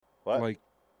What? Like,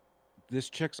 this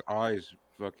chick's eyes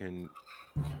fucking.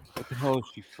 What the hell is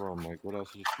she from? Like, what else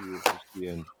is she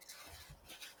in?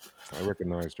 I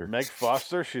recognized her. Meg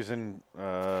Foster. She's in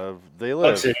They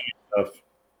Let's Live. see stuff.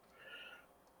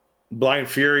 Blind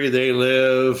Fury, They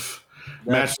Live,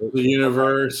 That's Master of it. the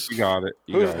Universe. You got it.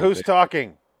 You got Who's it.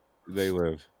 talking? They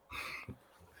Live.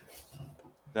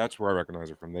 That's where I recognize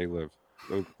her from. They Live.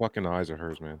 Those fucking eyes of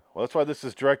hers, man. Well, that's why this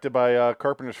is directed by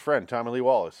Carpenter's friend, Tommy Lee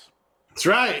Wallace. That's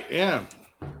right. Yeah.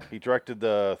 He directed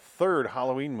the third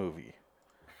Halloween movie.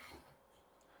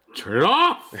 Turn it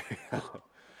off.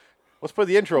 Let's play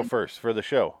the intro first for the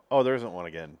show. Oh, there isn't one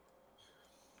again.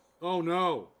 Oh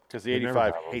no. Because the They never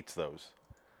 85 have 'em. hates those.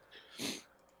 It's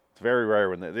very rare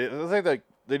when it's like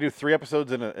they do 3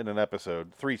 episodes in an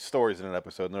episode, 3 stories in an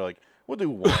episode, and they're like, we'll do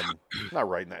one. I'm not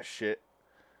writing that shit.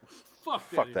 Fuck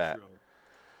that. intro.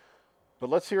 But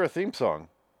let's hear a theme song.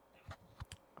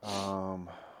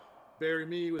 Bury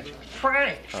me with a...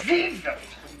 Frank, Jesus!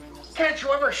 Can't you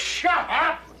ever shut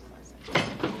up?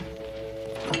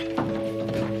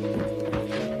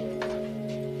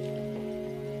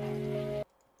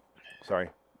 Sorry.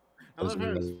 I love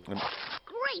her.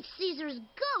 Great Caesar's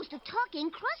ghost, a talking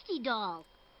Krusty doll.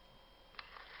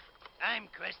 I'm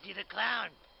Krusty the Clown,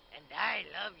 and I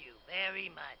love you very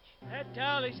much. That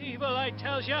doll is evil, I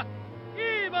tells ya.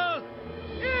 Evil!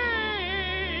 Evil!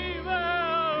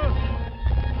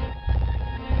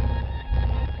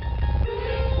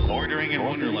 Bordering in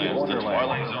Wonderland, the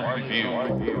Twilight Zone review.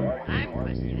 I'm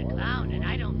Krusty the Clown, and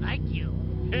I don't like you.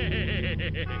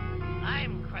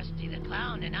 I'm Krusty the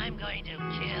Clown, and I'm going to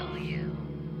kill you.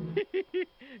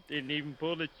 Didn't even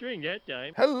pull the string that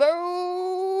time.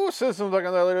 Hello, Systems like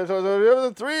on that later.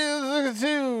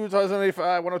 362,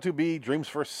 2085, 102B, Dreams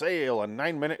for Sale, a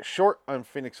 9-minute short on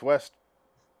Phoenix West.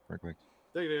 Frankly.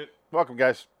 Take it. Welcome,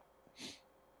 guys.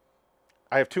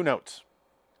 I have 2 notes.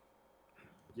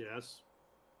 Yes.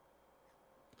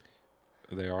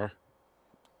 They are.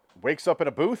 Wakes up in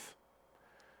a booth.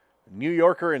 New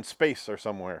Yorker in space or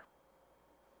somewhere.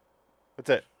 That's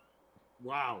it.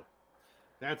 Wow.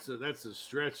 That's a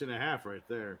stretch and a half right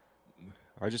there.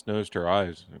 I just noticed her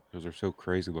eyes because they're so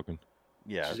crazy looking.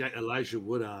 Yeah. She's got Elijah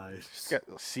Wood eyes. She's got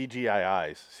CGI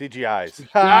eyes. CGI's. She's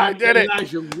I got did it.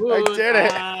 Elijah Wood did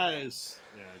it. eyes.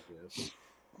 Yeah, I guess.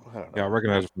 I don't know. Yeah, I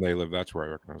recognize her from They Live. That's where I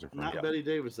recognize her from. Not Yeah. Betty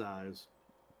Davis eyes.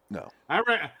 No. I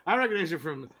recognize her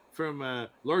from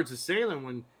Lords of Salem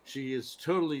when she is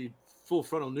totally full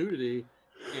frontal nudity,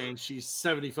 and she's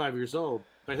 75 years old.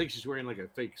 But I think she's wearing like a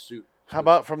fake suit. How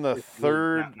about from the It's really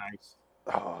third? not nice.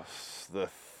 Oh, the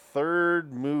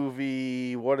third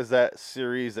movie. What is that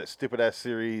series? That stupid ass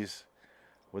series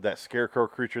with that scarecrow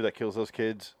creature that kills those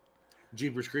kids.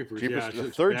 Jeepers Creepers. Jeepers, yeah, she the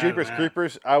looks third bad in Jeepers that.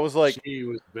 Creepers. I was like, She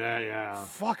was bad. Yeah.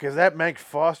 "Fuck, is that Meg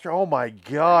Foster?" Oh my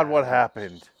god, what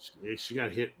happened? She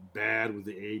got hit bad with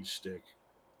the age stick.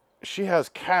 She has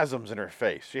chasms in her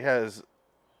face. She has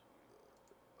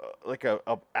like an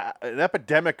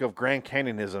epidemic of Grand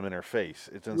Canyonism in her face.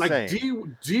 It's insane. Like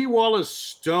D. Wallace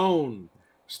Stone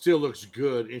still looks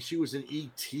good, and she was in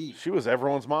E.T. She was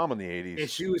everyone's mom in the And 80s.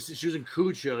 she was in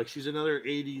Cujo. Like she's another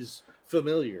 80s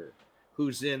familiar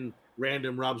who's in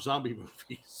random Rob Zombie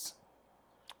movies.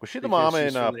 Was she the because mom in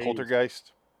she's from the 80s.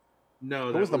 Poltergeist? No,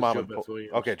 Who that was the mom Joe in Beth Pol-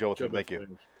 Williams. Okay, Joe Beth Beth Thank you.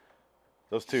 Williams.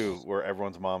 Those two were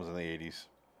everyone's moms in the 80s.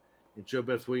 And Joe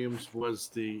Beth Williams was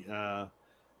the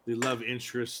love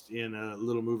interest in a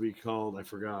little movie called, I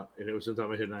forgot. And it was on top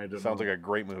of my head and I don't Sounds know. like a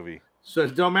great movie. So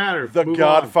it don't matter. The Move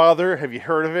Godfather. Have you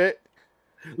heard of it?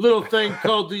 on. Little thing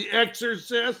called The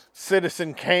Exorcist.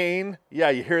 Citizen Kane. Yeah,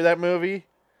 you hear that movie?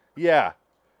 Yeah.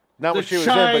 Not The what she was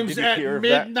in, but Chimes did you at hear of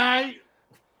that? Midnight.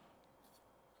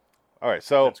 All right,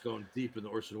 so That's going deep in the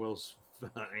Orson Welles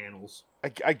annals.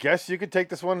 I guess you could take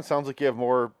this one. It sounds like you have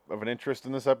more of an interest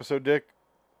in this episode, Dick.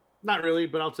 Not really,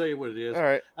 but I'll tell you what it is. All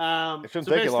right. Um, It shouldn't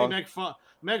so take you basically, long.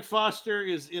 Meg Foster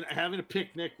is having a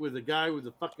picnic with a guy with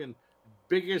the fucking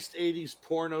biggest 80s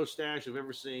porno stash I've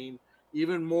ever seen.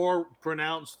 Even more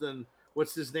pronounced than,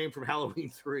 what's his name from Halloween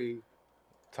 3? Look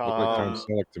like Tom Tom.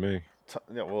 Selleck to me.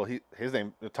 Yeah, well, his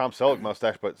name Tom Selleck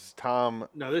mustache, but it's Tom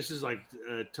No, this is like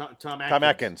Tom Atkins. Tom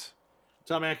Atkins.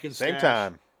 Tom Atkins. Same stash.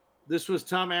 time. This was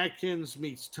Tom Atkins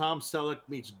meets Tom Selleck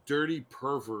meets Dirty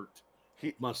Pervert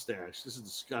He- mustache. This is Do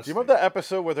disgusting. you remember that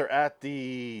episode where they're at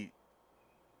the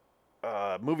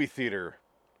movie theater,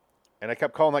 and I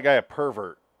kept calling that guy a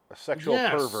pervert, a sexual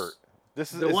Yes. pervert?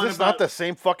 This is The one this about- not the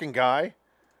same fucking guy?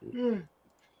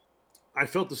 I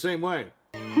felt the same way.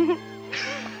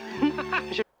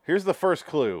 Here's the first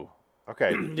clue.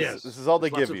 Okay, Yes. this is all they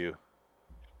There's lots give of- you.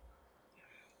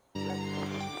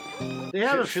 They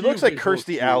have a She few looks like visual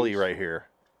Kirstie Alley cues. right here.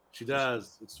 She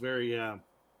does. It's very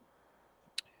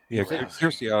Yeah, Okay.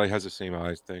 Kirstie Alley has the same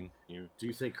eyes thing. You Do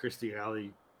you think Kirstie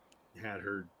Alley had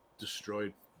her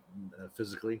destroyed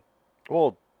physically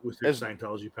Well, with her as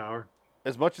Scientology power?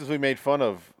 as much as we made fun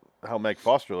of how Meg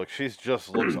Foster looks, she's just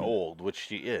looks old, which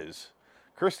she is.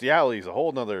 Kirstie Alley's a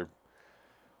whole nother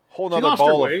She lost her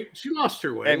ball of, weight. She lost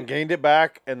her weight. and gained it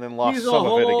back, and then lost She's a some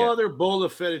of it whole again. other bowl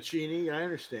of fettuccine. I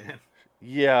understand.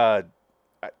 Yeah,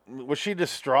 was she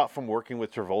distraught from working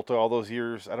with Travolta all those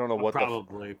years? I don't know what.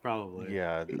 Probably.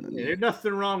 Yeah. Yeah, there's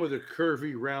nothing wrong with a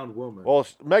curvy, round woman. Well,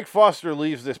 Meg Foster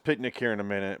leaves this picnic here in a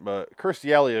minute, but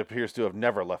Kirstie Alley appears to have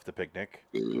never left the picnic.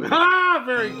 Ah,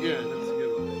 very good. That's a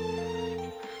good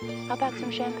one. How about some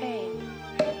champagne?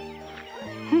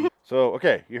 So,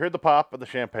 okay, you heard the pop of the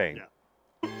champagne. Yeah.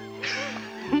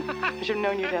 I should have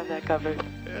known you'd have that covered.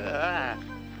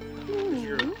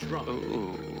 You're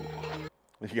drunk.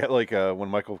 You got like when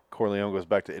Michael Corleone goes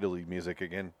back to Italy music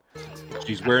again.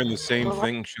 She's wearing the same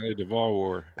thing Shelley Duvall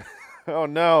wore. Oh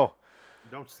no,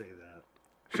 Don't say that.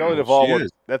 Shelley Duvall. She Would,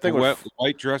 is. that thing A would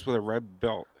white dress with a red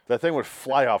belt. that thing would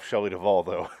fly off Shelley Duvall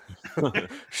though. That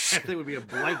thing would be a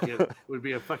blanket. It would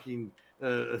be a fucking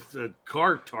a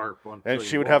car tarp on. And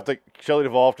she would have to Shelley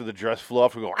Duvall after the dress flew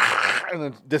off would go and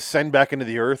then descend back into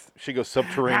the earth. She goes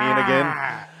subterranean again.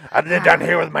 I'm down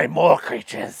here with my more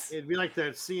creatures. It'd be like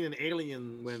that scene in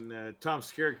Alien when Tom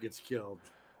Skerritt gets killed.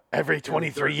 Every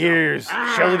 23 years,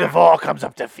 Shelley Duvall comes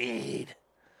up to feed.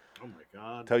 Oh my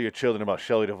God! Tell your children about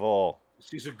Shelley Duvall.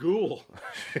 She's a ghoul.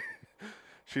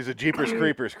 She's a Jeepers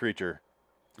Creepers creature.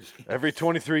 Every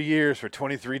 23 years for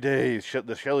 23 days,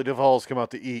 the Shelley Duvalls come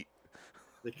out to eat.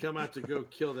 They come out to go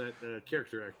kill that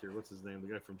character actor. What's his name?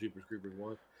 The guy from Jeepers Creepers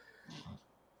 1.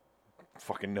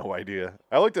 Fucking no idea.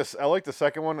 I like this. I like the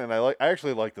second one, and I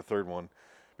actually like the third one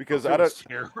because I It's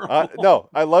don't. terrible. No,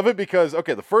 I love it because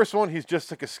okay, the first one he's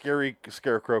just like a scary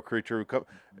scarecrow creature who come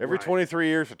every Right. 23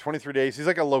 years for 23 days. He's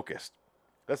like a locust.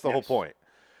 That's the whole Yes. point.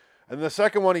 And the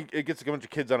second one, it gets a bunch of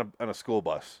kids on a school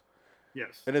bus,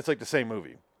 Yes. and it's like the same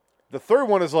movie. The third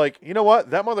one is like, you know what?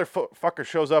 That motherfucker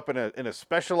shows up in a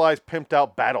specialized, pimped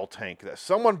out battle tank that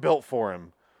someone built for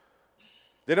him.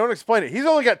 They don't explain it. He's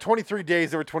only got 23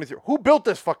 days. There were 23. Who built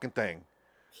this fucking thing?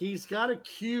 He's got a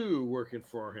Q working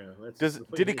for him. That's the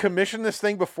Did he thing. commission this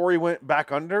thing before he went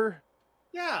back under?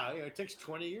 Yeah, it takes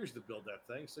 20 years to build that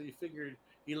thing. So you figured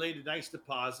he laid a nice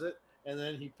deposit, and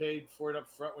then he paid for it up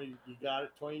front when you got it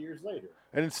 20 years later.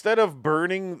 And instead of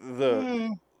burning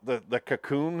the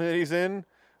cocoon that he's in,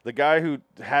 the guy who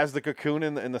has the cocoon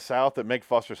in the South, that Meg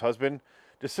Foster's husband,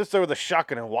 just sits there with a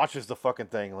shotgun and watches the fucking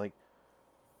thing. Like,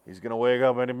 he's going to wake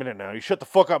up any minute now. You shut the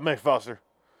fuck up, Meg Foster.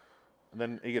 And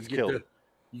then he gets killed.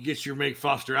 You get your Meg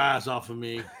Foster eyes off of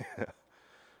me.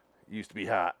 Used to be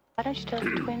hot. Why don't you tell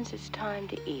the twins it's time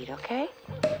to eat, okay?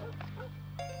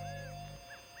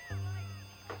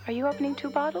 Are you opening 2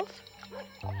 bottles?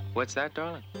 What's that,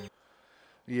 darling?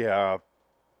 Yeah.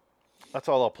 That's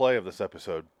all I'll play of this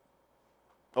episode.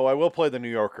 Oh, I will play the New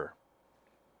Yorker.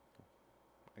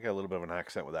 I got a little bit of an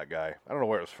accent with that guy. I don't know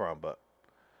where it was from, but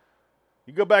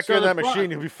you go back So in the that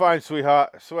machine, you'll be fine,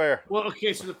 sweetheart. I swear. Well,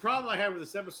 okay, so the problem I have with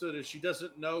this episode is she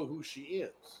doesn't know who she is.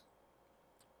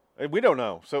 And we don't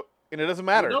know, so and it doesn't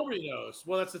matter. Well, nobody knows.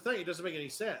 Well, that's the thing. It doesn't make any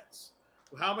sense.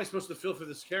 How am I supposed to feel for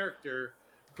this character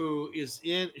who is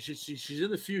she's in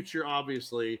the future,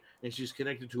 obviously, and she's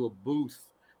connected to a booth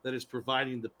that is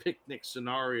providing the picnic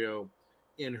scenario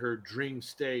in her dream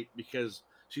state because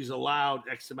she's allowed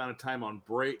X amount of time on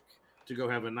break to go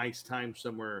have a nice time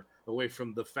somewhere away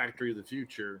from the factory of the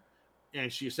future.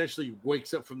 And she essentially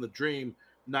wakes up from the dream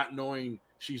not knowing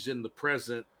she's in the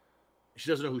present. She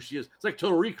doesn't know who she is. It's like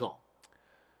Total Recall.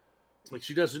 Like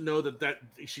she doesn't know that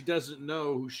she doesn't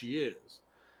know who she is.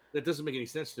 That doesn't make any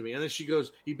sense to me. And then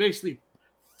he basically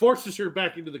forces her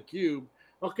back into the cube.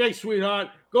 Okay, sweetheart,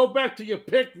 go back to your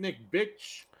picnic,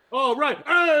 bitch. Oh, right.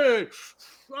 Hey!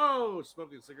 Oh,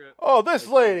 smoking a cigarette. Oh, this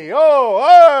lady.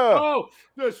 Oh,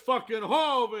 this fucking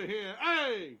hoe over here.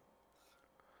 Hey!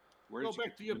 Go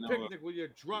back to your picnic with your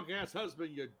drunk ass husband,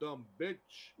 you dumb bitch.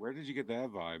 Where did you get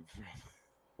that vibe?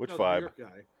 Which No, vibe? The New York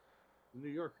guy. The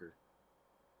New Yorker.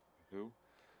 Who?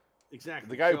 Exactly.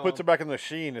 The guy who So- puts her back in the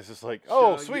machine is just like, so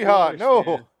oh, you sweetheart, no.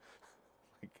 understand.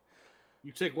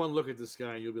 You take one look at this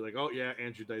guy and you'll be like, oh, yeah,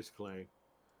 Andrew Dice Clay.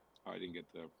 I didn't get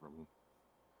that from him.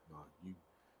 Oh, you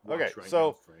Okay, watch right so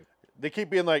now, Frank. they keep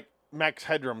being like Max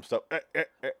Headroom stuff.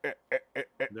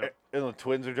 No. And the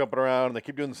twins are jumping around, and they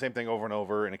keep doing the same thing over and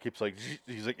over, and it keeps like,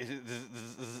 he's like,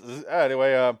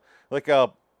 anyway,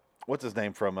 what's his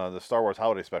name from the Star Wars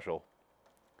Holiday Special?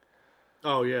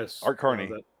 Oh, yes. Art Carney.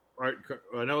 I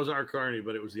know it was Art Carney,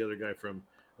 but it was the other guy from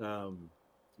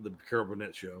the Carol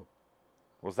Burnett show.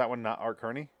 Was that one not Art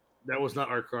Carney? That was not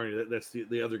Art Carney. That's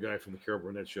the other guy from the Carol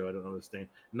Burnett show. I don't know his name.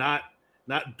 Not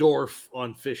Dorf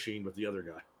on Fishing, but the other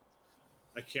guy.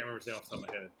 I can't remember his name off the top of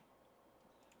my head.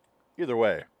 Either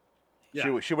way,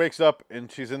 Yeah. she wakes up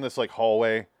and she's in this like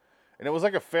hallway, and it was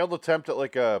like a failed attempt at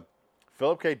like a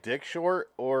Philip K. Dick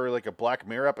short or like a Black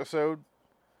Mirror episode.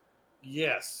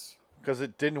 Yes. Because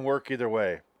it didn't work either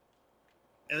way.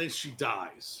 And then she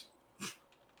dies.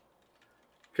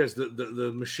 Because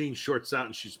the machine shorts out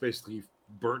and she's basically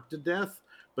burnt to death,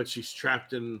 but she's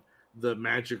trapped in the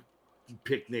magic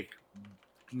picnic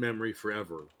memory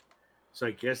forever. So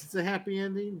I guess it's a happy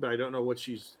ending, but I don't know what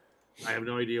she's. I have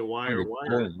no idea why or why.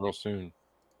 Real soon.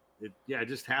 It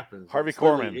just happens. Harvey It's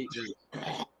literally Korman. 8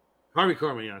 minutes. Harvey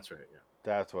Korman, yeah, that's right. Yeah.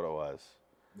 That's what it was.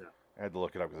 Yeah. I had to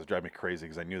look it up because it drove me crazy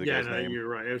because I knew the Yeah, guy's no, name. you're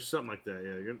right. It was something like that.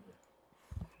 Yeah.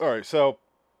 All right, so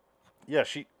yeah,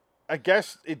 I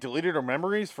guess it deleted her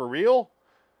memories for real.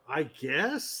 I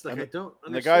guess. Like, And I don't.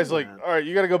 And the guy's like, understand "All right,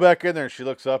 you got to go back in there." And she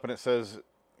looks up and it says,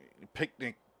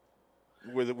 "Picnic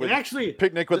with actually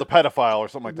picnic with a pedophile" or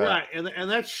something like that. Right,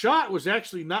 and that shot was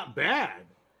actually not bad.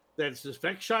 That's the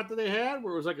effect shot that they had,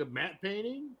 where it was like a matte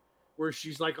painting, where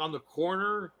she's like on the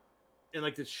corner, and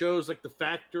like it shows like the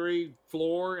factory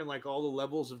floor and like all the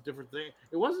levels of different things.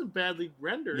 It wasn't badly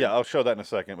rendered. Yeah, I'll show that in a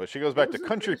second. But she goes back to It was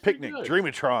Country pretty Picnic good.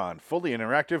 Dreamatron, fully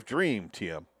interactive dream.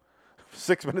 TM.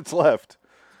 6 minutes left.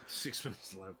 6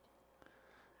 minutes left.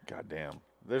 God damn.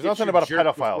 There's Get nothing your about a jerk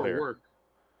pedophile before here. work.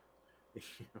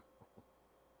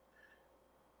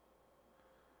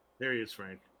 There he is,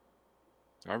 Frank.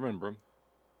 I remember him.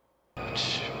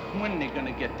 When are they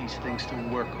gonna get these things to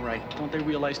work right? Don't they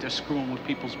realize they're screwing with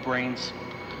people's brains?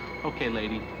 Okay,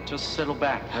 lady, just settle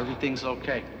back. Everything's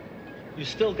okay. You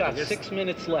still got 6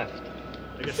 minutes left.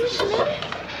 I guess 6 minutes?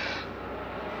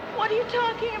 What are you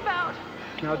talking about?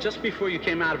 Now, just before you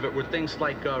came out of it, were things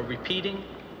like repeating?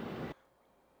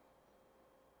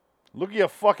 Look at your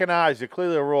fucking eyes. You're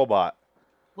clearly a robot.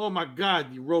 Oh my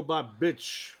God, you robot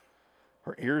bitch!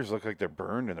 Her ears look like they're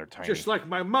burned and they're tiny. Just like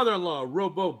my mother-in-law,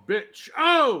 robo bitch.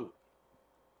 Oh,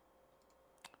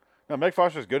 No, Meg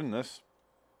Foster's good in this.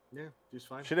 yeah, she's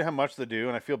fine. She didn't have much to do,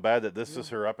 and I feel bad that this is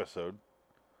her episode.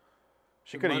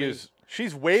 She The could have money- used.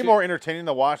 She's way more entertaining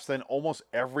to watch than almost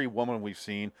every woman we've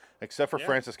seen, except for Yeah.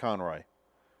 Frances Conroy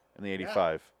in the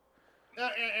 '85.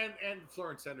 And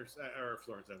Florence Henderson, or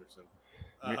Florence Henderson,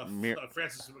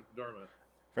 Frances McDormand,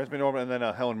 Frances McDormand, and then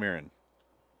Helen Mirren.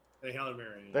 and Helen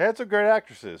Mirren. They had some great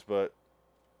actresses, but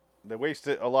they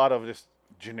wasted a lot of just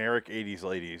generic '80s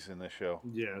ladies in this show.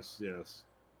 Yes.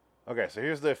 Okay, so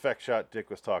here's the effect shot Dick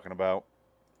was talking about.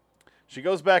 She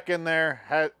goes back in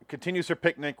there, continues her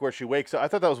picnic where she wakes up. I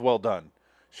thought that was well done.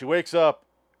 She wakes up,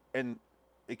 and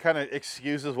it kind of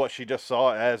excuses what she just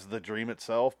saw as the dream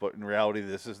itself, but in reality,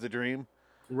 this is the dream.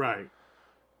 Right.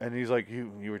 And he's like,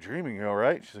 "You were dreaming, you all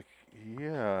right?" She's like,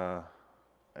 "Yeah."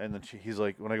 And then he's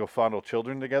like, "When I go fondle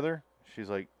children together?" She's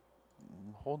like,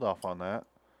 "Hold off on that."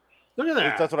 Look at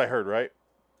that. That's what I heard, right?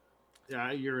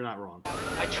 Yeah, you're not wrong.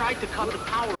 I tried to cut the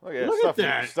power. Look at, Look stuff, at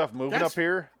that. stuff moving That's up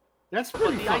here. That's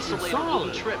pretty The fucking isolator solid.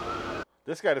 wouldn't trip.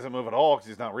 This guy doesn't move at all because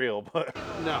he's not real, but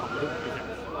No,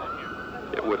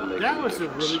 It wouldn't make that any was a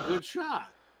difference. really good shot.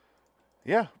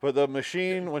 yeah. But the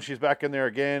machine, when she's back in there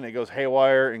again, it goes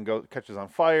haywire and catches on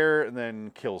fire and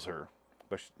then kills her.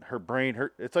 But her brain,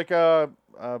 it's like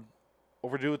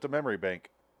overdue at the memory bank.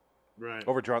 Right.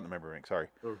 Overdrawn at the memory bank, sorry.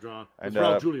 Overdrawn. And It's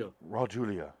Raul Julia. Raul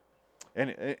Julia.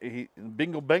 And he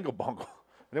bingle bangle bongle.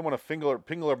 I didn't want to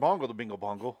pingle or bongle the bingle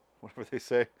bongle, whatever they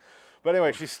say. But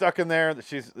anyway, she's stuck in there.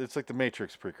 It's like the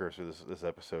Matrix precursor, this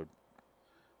episode.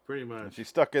 Pretty And much. she's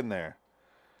stuck in there.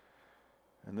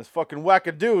 And this fucking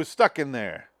wackadoo is stuck in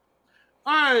there.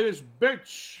 All right, this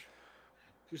bitch.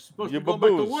 She's supposed You to go back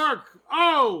to baboons. work.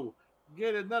 Oh,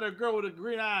 get another girl with the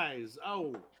green eyes.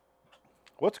 Oh,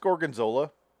 What's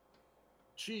gorgonzola?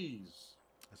 cheese.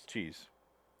 It's cheese.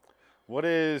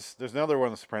 There's another one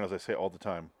in The Sopranos I say all the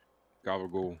time.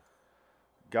 Gabagool.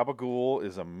 Gabagool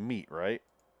is a meat, right?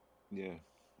 Yeah.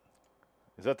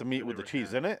 Is that the meat I've with the never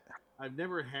cheese had in it? I've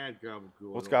never had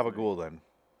gabagool. What's I don't think. gabagool then?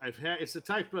 I've had. It's a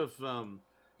type of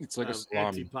It's like a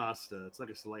salami. antipasta. It's like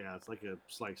a yeah, it's like a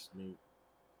sliced meat.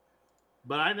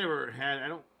 But I never had. I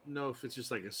don't know if it's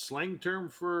just like a slang term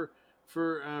for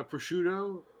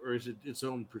prosciutto, or is it its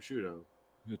own prosciutto?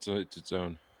 It's its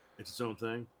own. It's its own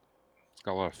thing. It's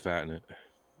got a lot of fat in it.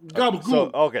 Gabagool.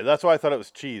 So okay, that's why I thought it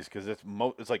was cheese because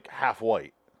it's like half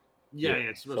white. yeah,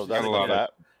 it's supposed So to that's be a lot of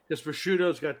that. Because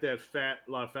prosciutto's got that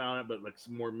a lot of fat on it, but like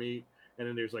some more meat. And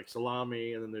then there's like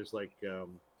salami, and then there's like Yeah,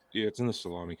 it's in the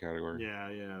salami category.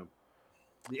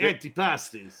 the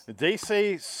antipasties. They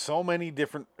say so many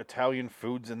different Italian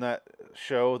foods in that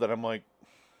show that I'm like,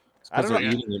 I don't know. They're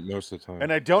eating it most of the time.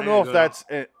 And I don't know if that's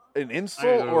an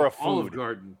insult or a Olive food.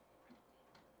 Garden.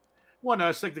 Well, no,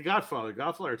 it's like The Godfather.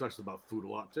 Godfather talks about food a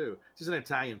lot too. It's just an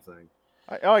Italian thing.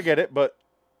 I get it, but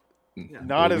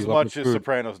not Yeah, as we love much the as food.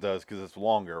 Sopranos does because it's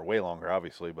longer, way longer,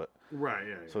 obviously. But Right,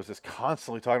 yeah. so it's just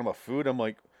constantly talking about food. I'm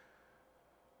like,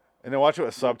 and I watch it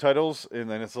with subtitles, and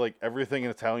then it's like everything in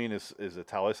Italian is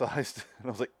italicized, and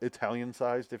I was like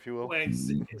Italian-sized, if you will. Like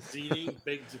ziti,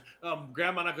 baked.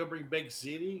 Grandma not gonna bring baked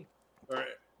ziti, or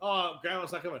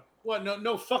grandma's not coming. What?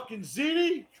 No fucking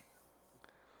ziti.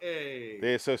 Hey,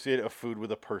 They associate a food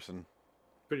with a person.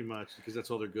 pretty much because that's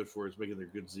all they're good for is making their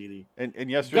good ziti. And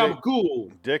yesterday,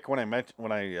 Gabagool. Dick, when I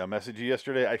messaged you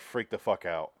yesterday, I freaked the fuck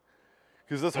out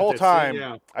because this At whole that scene, time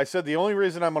yeah. I said the only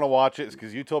reason I'm gonna watch it is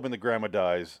because you told me the grandma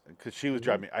dies because she was Mm-hmm.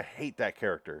 driving me. I hate that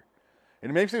character, and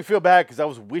it makes me feel bad because I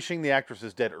was wishing the actress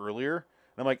is dead earlier.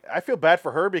 And I'm like, I feel bad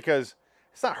for her because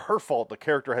it's not her fault. The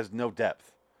character has no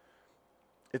depth.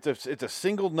 It's a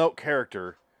single note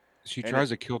character. She and tries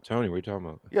to kill Tony. What are you talking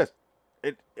about? Yes,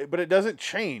 but it doesn't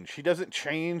change. She doesn't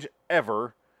change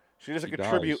ever. She doesn't She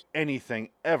contribute dies. anything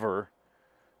ever.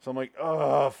 So I'm like,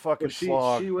 oh, fucking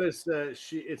slog. She was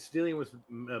it's dealing with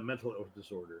mental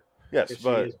disorder. Yes, She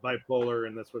but is bipolar,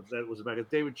 and that's what that was about.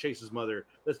 David Chase's mother.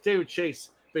 That's David Chase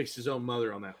based his own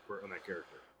mother on that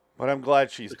character. I'm glad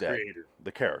she's The dead. creator.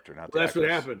 The character, not the Well, that's what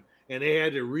actress. happened, and they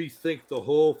had to rethink the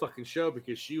whole fucking show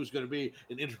because she was going to be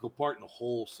an integral part in the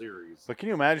whole series. But can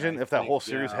you imagine I if that think, whole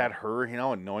series yeah. had her? You know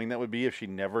how annoying that would be if she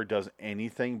never does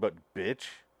anything but bitch.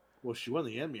 Well, she won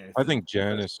the Emmy. I think for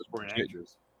Janice. Best Supporting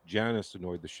Actress. Janice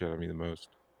annoyed the shit out of me the most.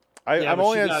 Yeah, I'm but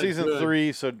only she on got season good.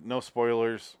 3, so no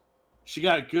spoilers. She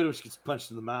got good when she gets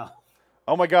punched in the mouth.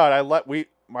 Oh my god!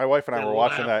 My wife and I That were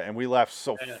watching laugh. that, and we laughed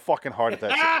so Yeah. fucking hard at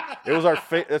that. It was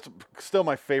that's still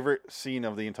my favorite scene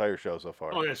of the entire show so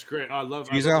far. Oh, that's great. I love.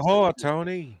 She's I a love whore,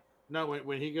 Tony. No,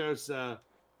 when he goes, "What?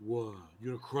 You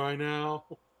gonna cry now?"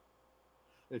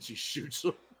 and she shoots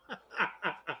him.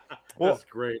 Well, That's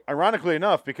great. Ironically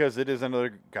enough, because it is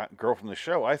another girl from the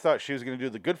show, I thought she was going to do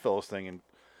the Goodfellas thing, and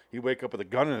he wake up with a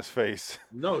gun in his face.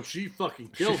 No, she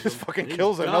fucking She kills him. just fucking He's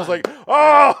kills him. And I was done. like,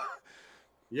 oh!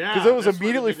 Yeah, Because it was that's what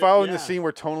immediately he did, following yeah. the scene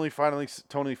where Tony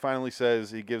finally says,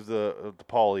 he gives the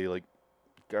Paulie, like,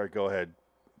 all right, go ahead,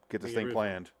 get this Get thing rid of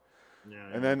planned. Yeah,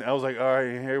 And then I was like, all right,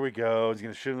 here we go. He's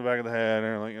going to shoot him in the back of the head.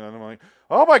 And I'm like,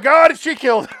 oh my God, she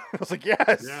killed him. I was like,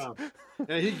 yes. yeah,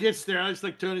 and he gets there. I just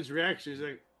like Tony's reaction. He's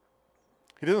like,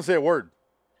 He doesn't say a word.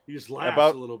 he just laughs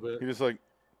About- a little bit. He just like,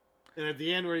 And at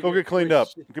the end, where go get cleaned when up.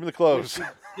 she- Give me the when clothes.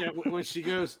 she- when she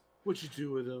goes, "What'd you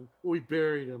do with him?" Well, we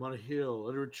buried him on a hill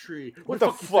under a tree. What the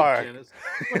the fuck? fuck? You think, Janice?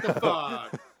 What the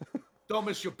fuck? Don't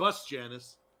miss your bus,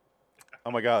 Janice.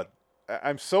 Oh my God.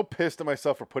 I'm so pissed at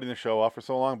myself for putting the show off for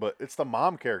so long, but it's the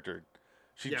mom character.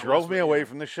 She Yeah, well, drove that's me what- away yeah.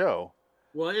 from the show.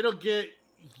 Well, it'll get.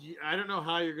 I don't know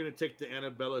how you're going to take the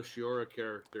Annabella Sciorra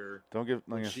character Don't give.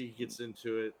 when yeah. she gets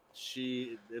into it.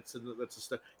 That's a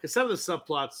stuff because some of the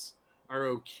subplots are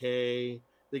okay.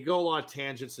 They go a lot of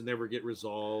tangents and never get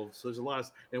resolved. So there's a lot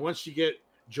of, and once you get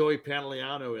Joey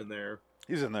Pantoliano in there,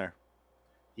 He's in there.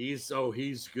 he's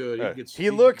good. Yeah, He gets. he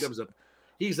looks- becomes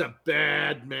he's a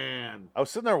bad man. I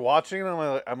was sitting there watching,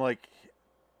 and I'm like,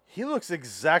 he looks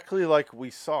exactly like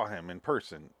we saw him in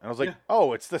person. And I was like, Yeah.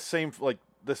 oh, it's the same It was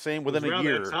within a around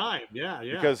year. that time. Yeah.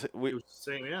 Because it was the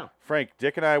same. Yeah. Frank,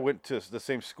 Dick, and I went to the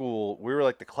same school. We were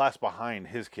like the class behind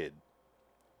his kid,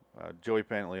 Joey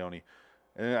Pantaleone.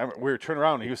 And we were turning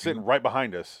around, and he was sitting right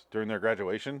behind us during their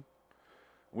graduation.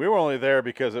 We were only there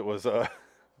because it was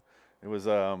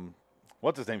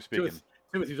what's his name speaking?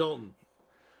 Timothy Dalton.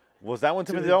 Was that one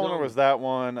Timothy Timothy Dalton, or Dalton. was that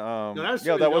one? No, that was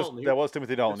yeah, Timothy Dalton. that was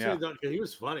Timothy Dalton. Yeah. Timothy Dalton, he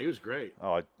was funny. He was great.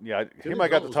 Oh, yeah. Timothy Him I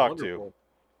got to Dalton talk was to. wonderful.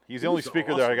 He's He the only was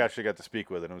speaker there I awesome. actually got to speak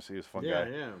with, and he was a fun Yeah, guy.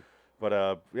 yeah.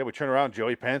 But yeah, we turn around,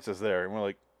 Joey Pants is there, and we're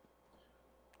like,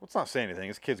 let's not say anything.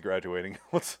 His kid's graduating.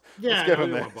 let's Yeah, give no,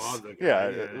 him we this. don't bother the guy, Yeah,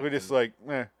 yeah. we're just like,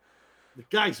 eh. The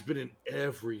guy's been in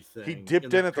everything. He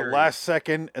dipped in at the last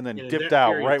second and then Yeah, dipped that out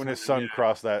period right of when his time, son yeah.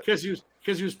 crossed that. because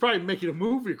he was probably making a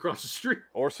movie across the street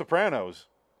Or Sopranos.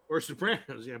 or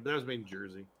Sopranos. Yeah, but that was made in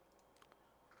Jersey.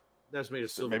 That was made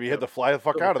of silver. Maybe he had to Cup- fly the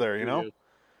fuck Silver out of Cup there, you know? Studios.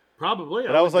 Probably.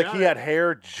 But I was would like, he doubt had it.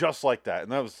 hair just like that,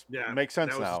 and that was Yeah, makes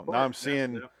sense that was his now. part. Now I'm Yeah,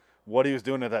 seeing yeah. what he was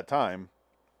doing at that time.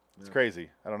 It's Yeah. crazy.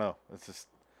 I don't know. It's just.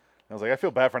 I was like, I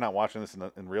feel bad for not watching this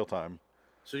in real time.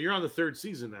 So you're on the third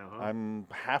season now, huh? I'm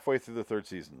halfway through the third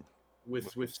season.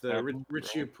 with Statham?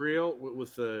 Richie Aprile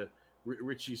with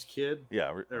Richie's kid.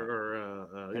 Yeah,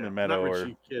 Or In the yeah, Meadow not or-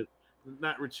 Richie's kid.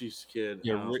 Not Richie's kid.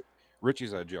 Yeah,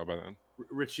 Richie's out of jail by then.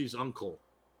 Richie's uncle.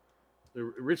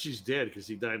 Richie's dead because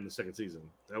he died in the second season.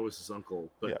 That was his uncle.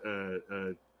 But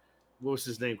what was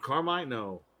his name? Carmine?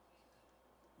 No.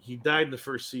 he died in the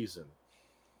first season.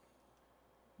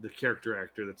 The character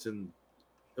actor that's in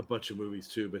a bunch of movies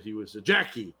too, but he was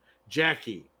Jackie Jr.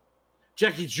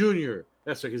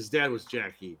 That's right. His dad was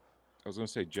Jackie. I was gonna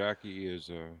say Jackie is.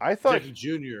 I thought Jackie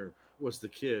Jr. was the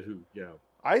kid who,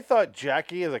 I thought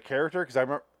Jackie as a character, because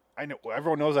I know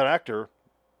everyone knows that actor.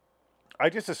 I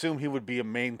just assumed he would be a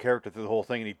main character through the whole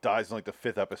thing, and he dies in like the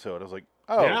 5th episode. I was like,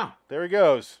 oh, Yeah. there he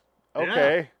goes. Yeah.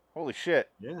 Okay, holy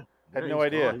shit. Yeah. Had Yeah, no he's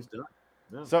idea. gone. He's done.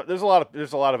 Yeah. So there's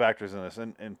a lot of actors in this,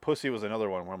 and Pussy was another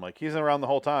one where I'm like, he's around the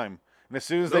whole time. And as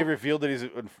soon as they Nope. revealed that he's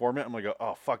an informant, I'm like,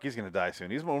 oh fuck, he's gonna die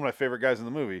soon. He's one of my favorite guys in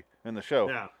the movie, in the show.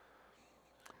 Yeah.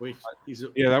 Wait,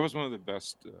 Yeah, that was one of the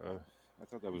best. I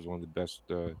thought that was one of the best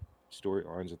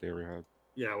storylines that they ever had.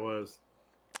 Yeah, it was.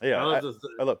 Yeah, I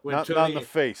look, when not in the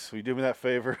face. Will you do me that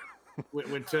favor?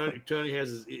 when Tony has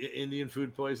his Indian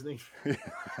food poisoning.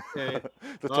 The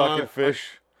talking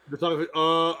fish. The talking.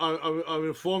 I'm an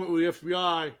informant with the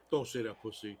FBI. Don't say that,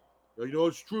 pussy. You know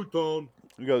it's true, Tone.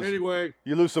 He goes, anyway,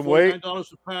 you lose some weight.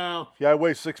 $49 a pound. Yeah, I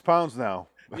weigh 6 pounds now.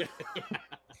 Yeah.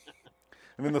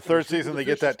 And then the third Shoot season, the they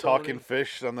get fishes, that talking Tony.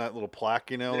 fish on that little plaque,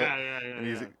 you know.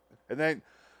 Yeah. And then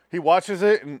he watches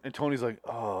it, and Tony's like,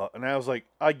 oh. And I was like,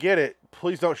 I get it.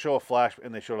 Please don't show a flash.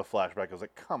 And they showed a flashback. I was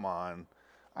like, come on.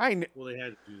 Well, they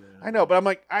had to do that. I know, but I'm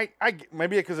like, I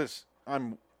maybe because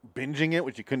I'm binging it,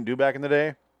 which you couldn't do back in the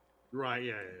day. Right,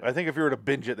 yeah. I think if you were to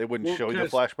binge it, they wouldn't show you the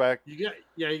 'cause flashback. You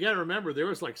got to remember there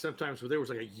was like sometimes where there was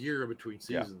like a year in between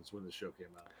seasons when the show came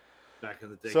out back in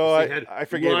the day. So 'cause they had I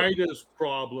forget. writers'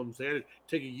 problems. They had to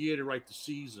take a year to write the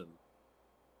season.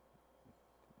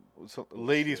 So,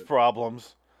 ladies'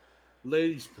 problems.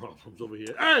 Ladies' problems over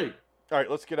here. Hey! All right,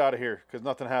 let's get out of here because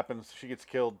nothing happens. She gets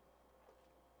killed.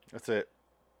 That's it.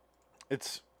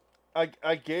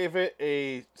 I gave it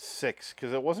a 6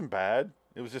 because it wasn't bad.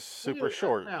 It was just super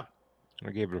short. Yeah,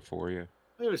 I gave it a 4. Yeah.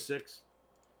 I gave it a 6.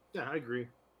 Yeah, I agree.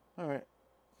 All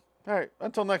right.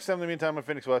 Until next time. In the meantime, I'm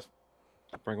Phoenix West.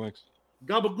 Frank Links.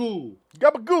 Gabagool.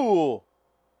 Gabagool.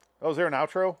 Oh, is there an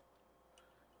outro?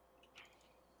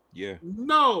 Yeah.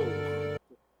 No.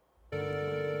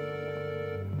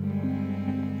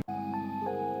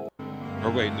 Or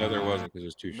wait, no, there wasn't because it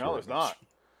was too short. No, there's not.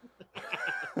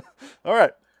 All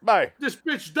right. Bye. This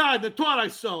bitch died in the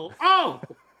Twilight Zone. Oh.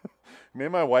 Me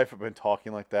and my wife have been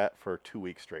talking like that for 2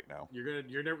 weeks straight now.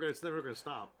 It's never gonna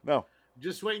stop. No.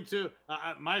 Just waiting to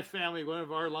my family. One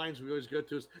of our lines we always go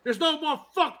to is, "There's no more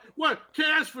fuck. What?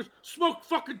 Can't ask for smoked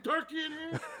fucking turkey in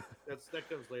here." that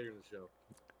comes later in the show.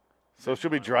 So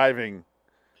she'll be driving,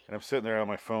 and I'm sitting there on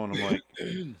my phone. I'm like,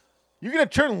 "You're gonna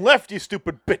turn left, you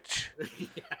stupid bitch."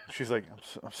 Yeah. She's like,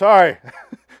 "I'm sorry."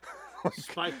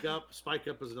 Spike up is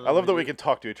another. I love that we movie. can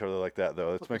talk to each other like that,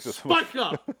 though. It makes us Spike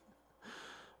up.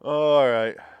 All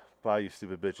right. Bye, you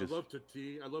stupid bitches. I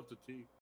love to tea.